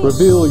go. with me.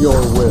 Reveal your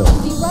will.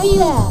 Be right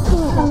there.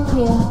 Good up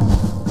here.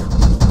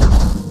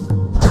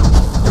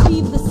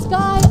 Leave the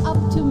sky up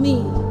to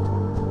me.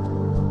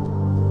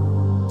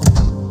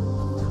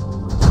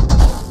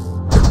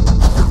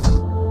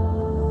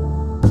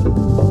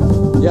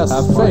 Yes,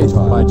 have faith,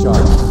 my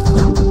child.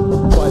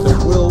 By the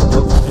will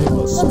of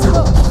Amos. Let's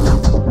go.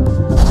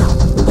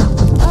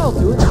 I'll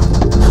do it.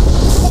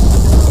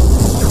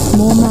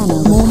 More mana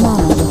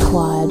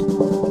required.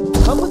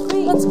 Come with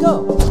me. Let's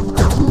go.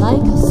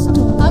 Like a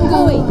storm. I'm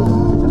going.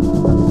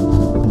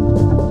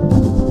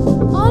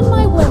 On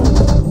my way.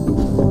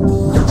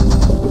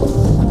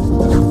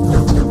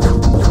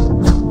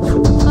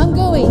 I'm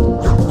going.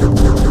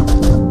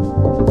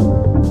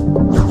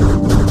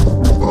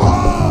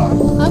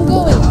 I'm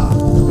going.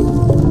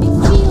 It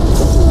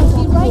feels good.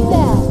 Be right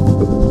there.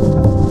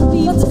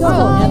 Leave Let's the go.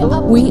 sky Handle it.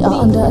 up We to are me.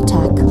 under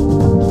attack.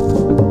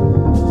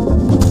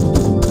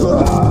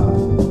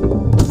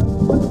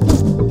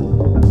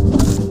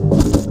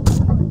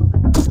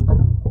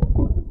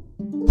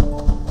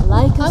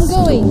 Like I'm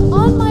going.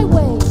 On my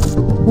way.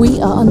 We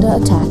are under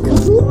attack.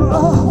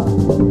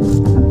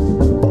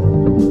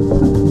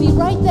 Be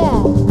right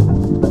there.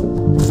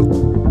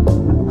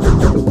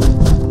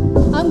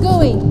 I'm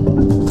going.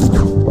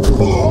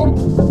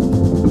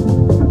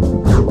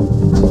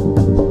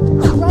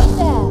 Be right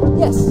there.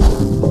 Yes.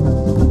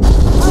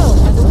 I'll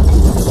handle it.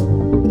 Yes.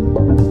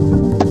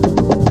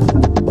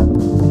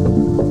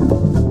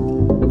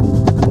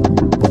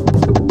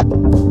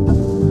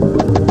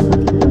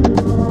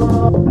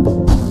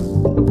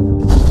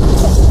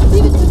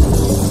 Leave it to me.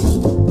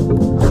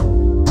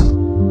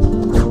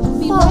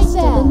 Be right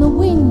there. In the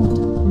wind.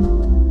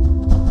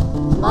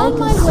 On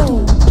my way.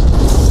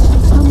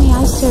 How may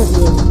I serve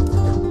you?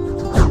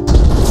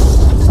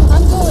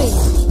 I'm going.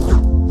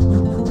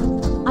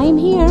 I am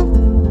here.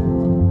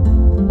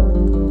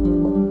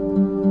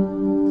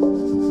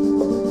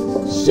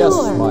 Yes,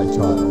 Sure. my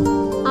child.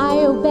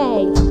 I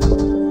obey.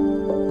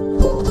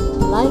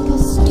 Like a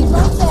storm. Be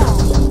right there.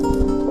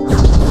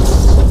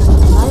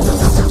 Like a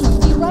storm.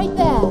 Be right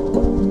there.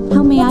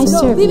 How may Let's I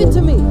go. serve Leave you? it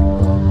to me.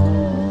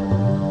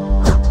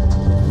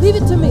 Leave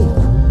it to me.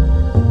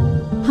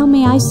 How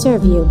may I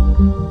serve you?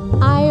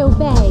 I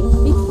obey.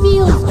 It feels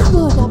feels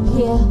good up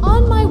here.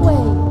 On my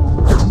way.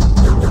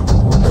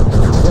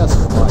 Yes,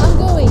 my I'm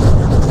going.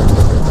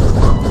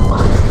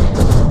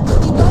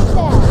 Be right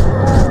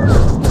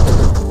there.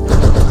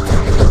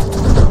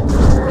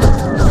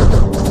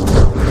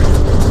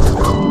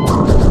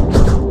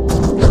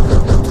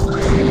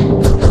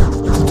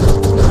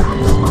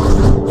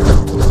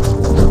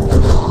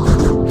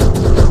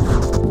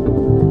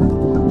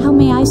 How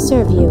may I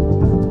serve you?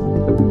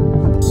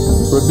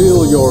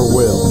 Reveal your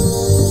will.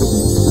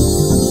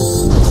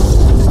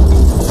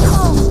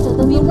 Faster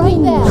than be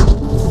right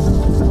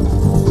there.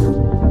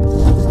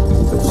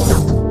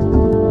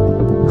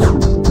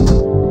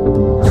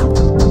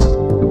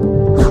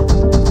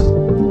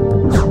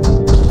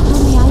 How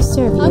may I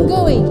serve you? I'm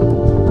going.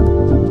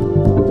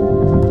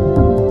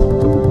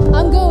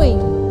 I'm going.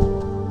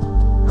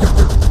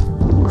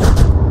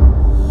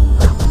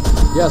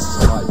 Yes,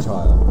 my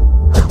child.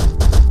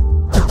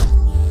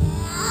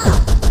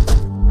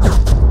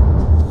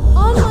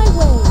 On my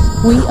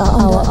way.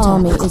 Our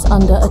army is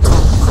under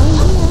attack. I'm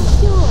here.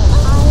 Sure,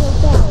 I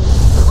obey.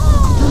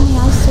 How may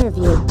I serve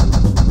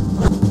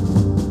you?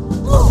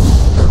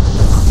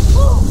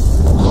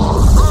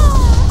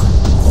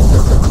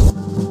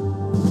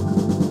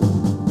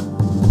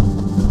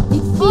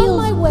 It feels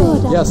my way.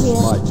 Good up Yes, here.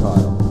 my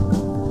child.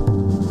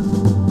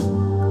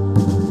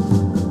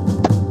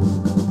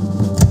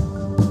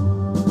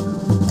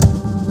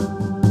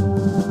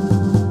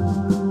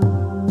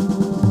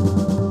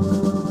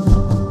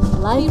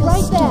 Be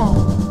right there.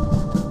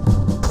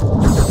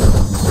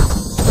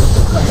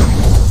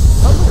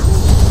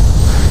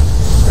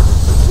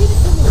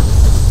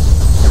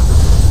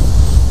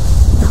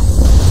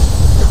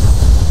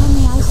 How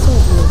may I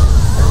serve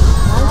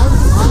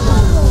you?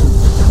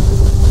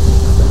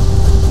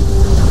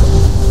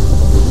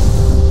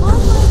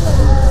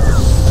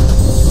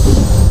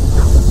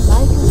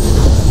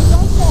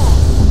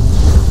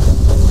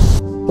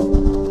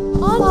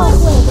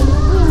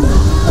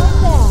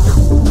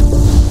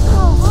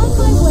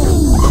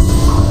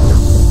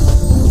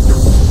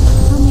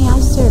 How may I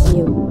serve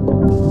you?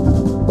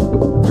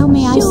 How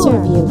may I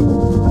serve you?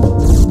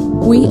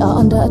 We are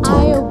under I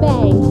attack.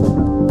 obey.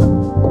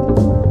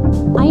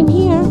 I am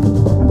here.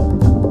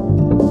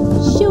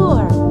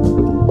 Sure.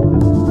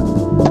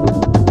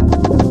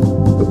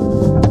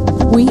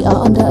 We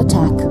are under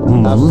attack.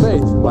 Have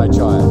faith, my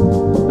child.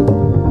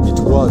 It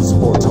was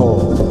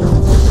foretold.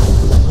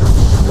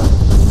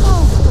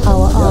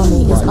 Our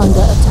army is under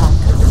attack.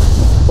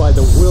 By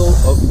the will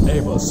of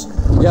Amos.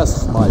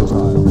 Yes, my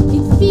child.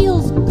 It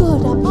feels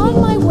good up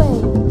on my way.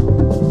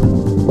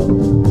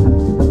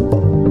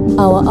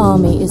 Our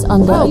army is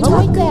under Right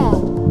attack. there.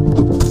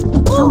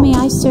 How may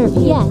I serve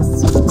you?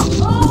 Yes.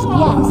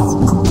 Yes.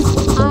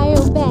 I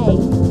obey.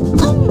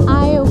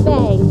 I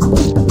obey.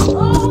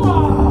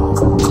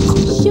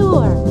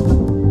 Sure.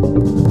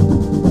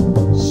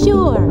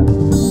 Sure.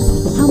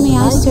 How may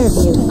I serve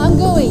you? I'm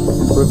going.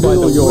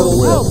 Reveal your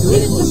will.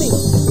 Leave it to me.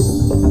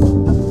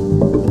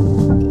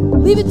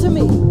 Leave it to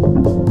me.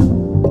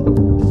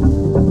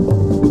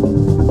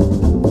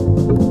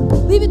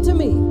 Leave it to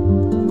me.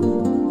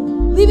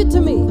 Leave it to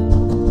me.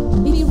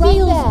 It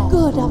feels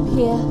good up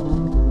here.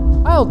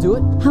 I'll do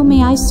it. How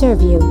may I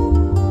serve you?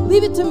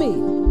 Leave it to me.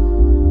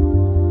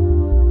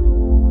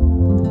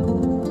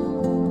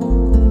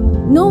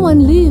 No one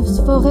lives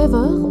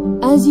forever,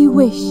 as you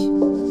wish.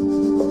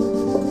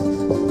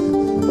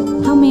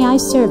 How may I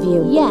serve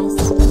you? Yes.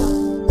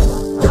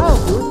 I'll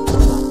do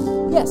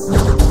it. Yes.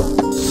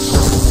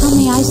 How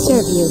may I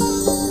serve you?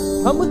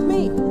 Come with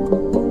me.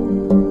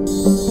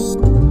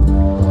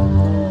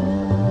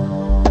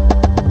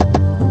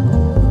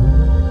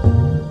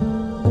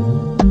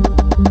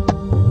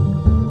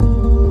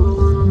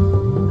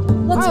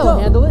 I'll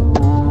handle it.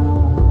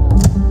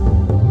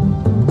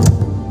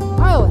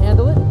 I'll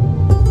handle it.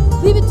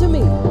 Leave it to me.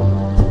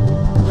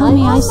 How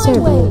may I serve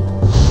you?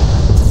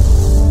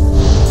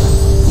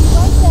 Be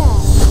right there.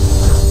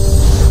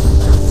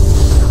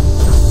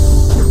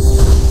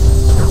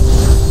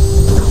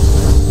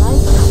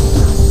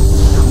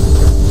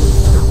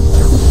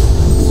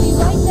 Be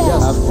right there.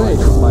 Have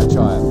faith, my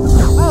child.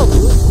 I'll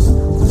do it.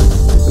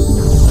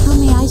 How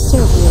may I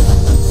serve you?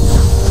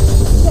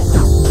 Yes.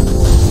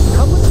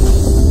 Come with me.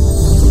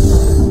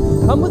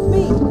 Come with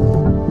me.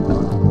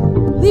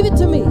 Leave it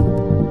to me.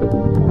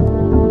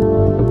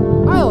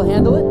 I'll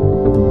handle it.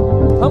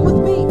 Come with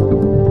me.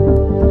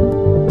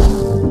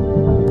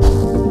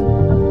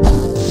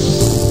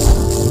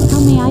 How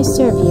may I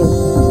serve you?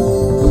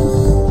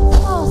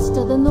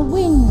 Faster than the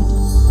wind.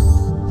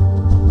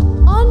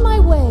 On my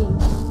way.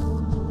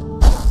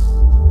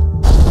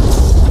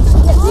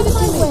 Yes, leave it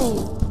to me.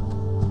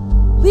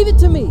 Leave it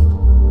to me.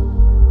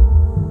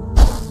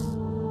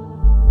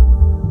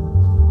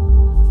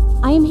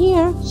 I am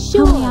here.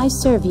 Sure. How may I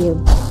serve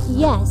you?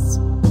 Yes.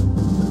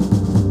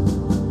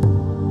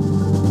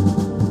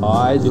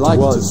 I'd like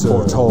to serve.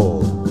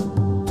 Foretold.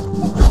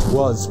 It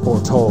was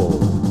foretold.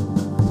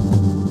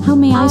 How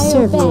may I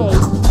serve you?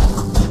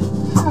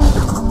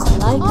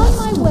 On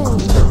my way.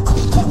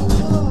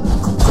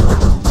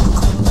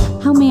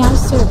 How may I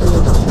serve serve you?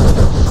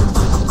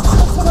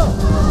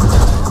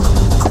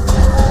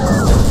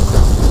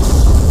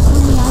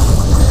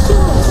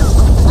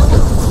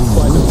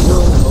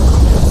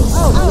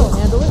 I'll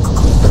handle it.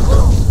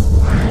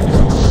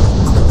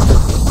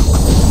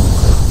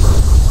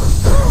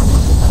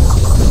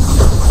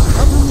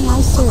 How may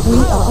I serve you? We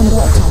are under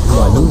attack.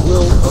 By the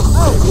will of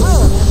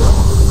Amos.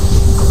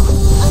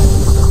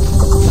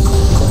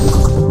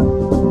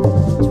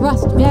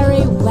 Thrust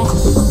very well.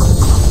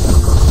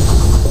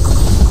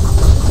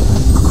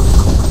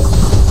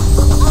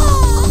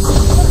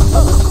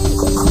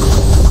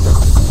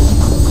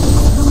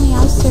 How may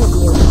I serve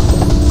you?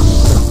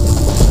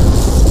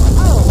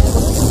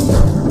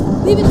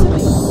 Leave it to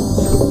me.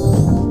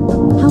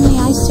 How may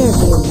I serve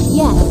you?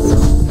 Yes.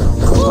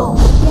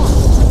 Yes.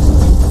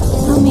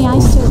 How may I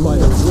serve By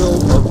you? the will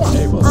of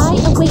Amos. I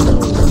await you.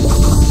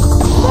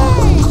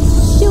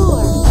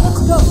 Sure.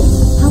 Let's go.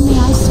 How may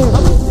I serve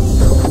you?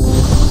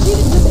 Leave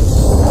it to me.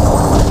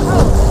 I'll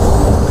handle it.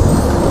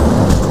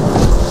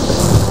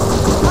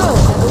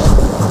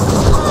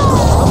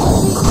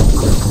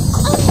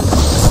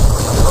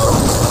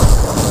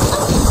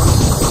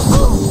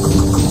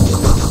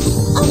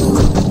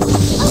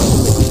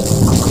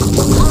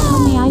 How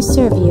may I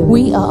serve you?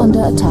 We are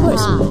under attack.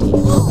 So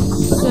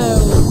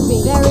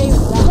very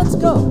well. Let's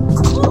go.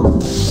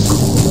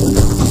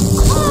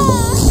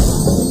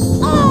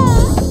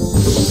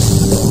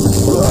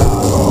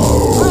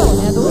 I'll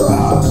handle it.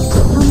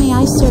 How may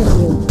I serve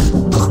you?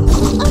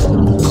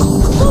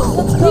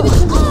 Leave it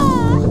to me.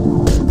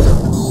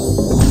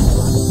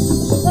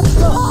 Let's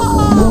go.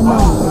 More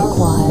money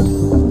required.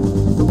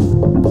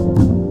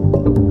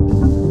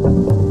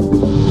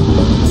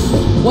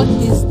 What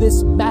is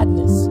this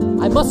madness?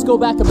 I must go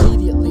back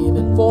immediately and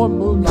inform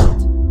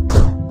Moonlight.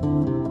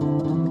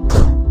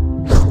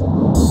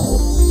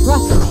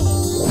 Trust me.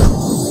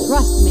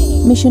 Trust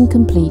me. Mission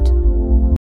complete.